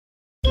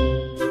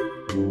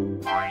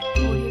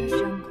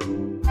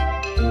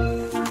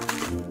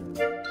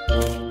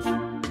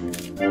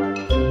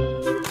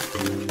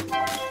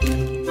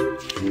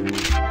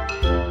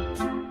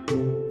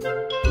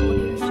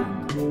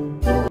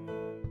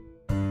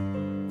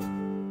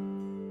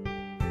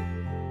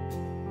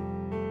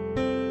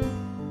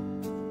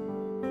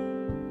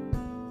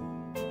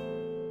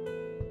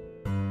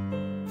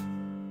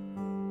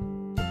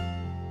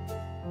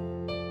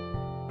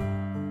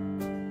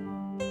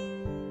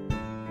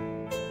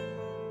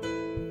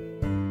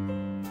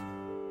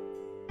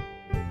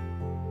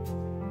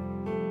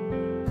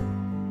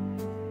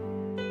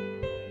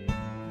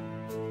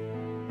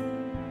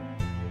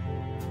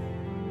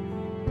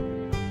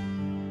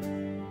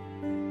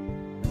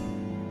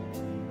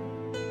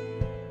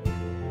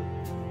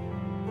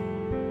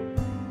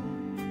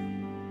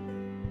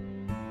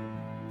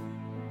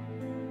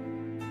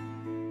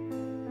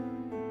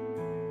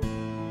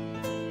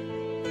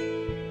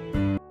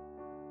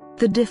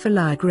The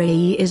Diphylleia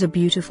grayi is a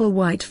beautiful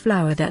white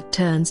flower that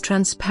turns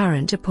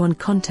transparent upon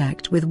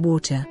contact with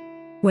water.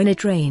 When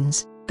it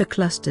rains, the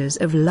clusters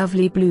of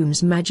lovely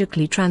blooms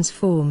magically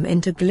transform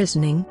into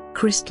glistening,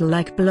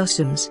 crystal-like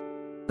blossoms.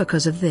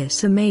 Because of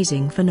this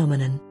amazing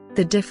phenomenon,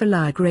 the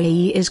Diphylleia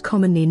grayi is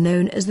commonly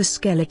known as the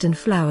skeleton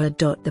flower.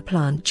 The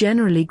plant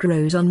generally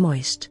grows on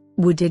moist,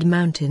 wooded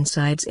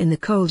mountainsides in the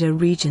colder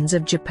regions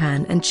of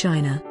Japan and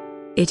China.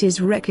 It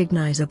is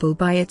recognizable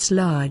by its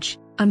large,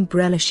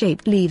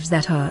 umbrella-shaped leaves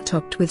that are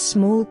topped with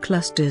small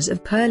clusters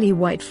of pearly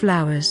white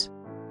flowers.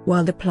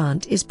 While the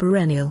plant is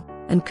perennial,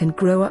 and can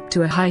grow up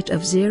to a height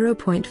of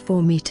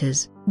 0.4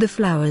 meters, the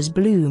flowers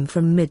bloom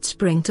from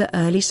mid-spring to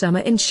early summer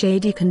in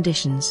shady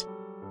conditions.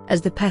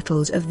 As the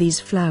petals of these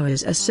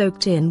flowers are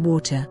soaked in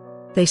water,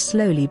 they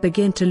slowly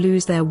begin to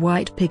lose their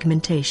white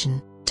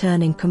pigmentation,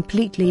 turning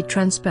completely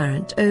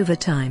transparent over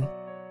time.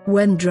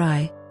 When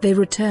dry, they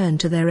return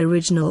to their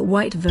original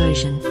white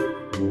version.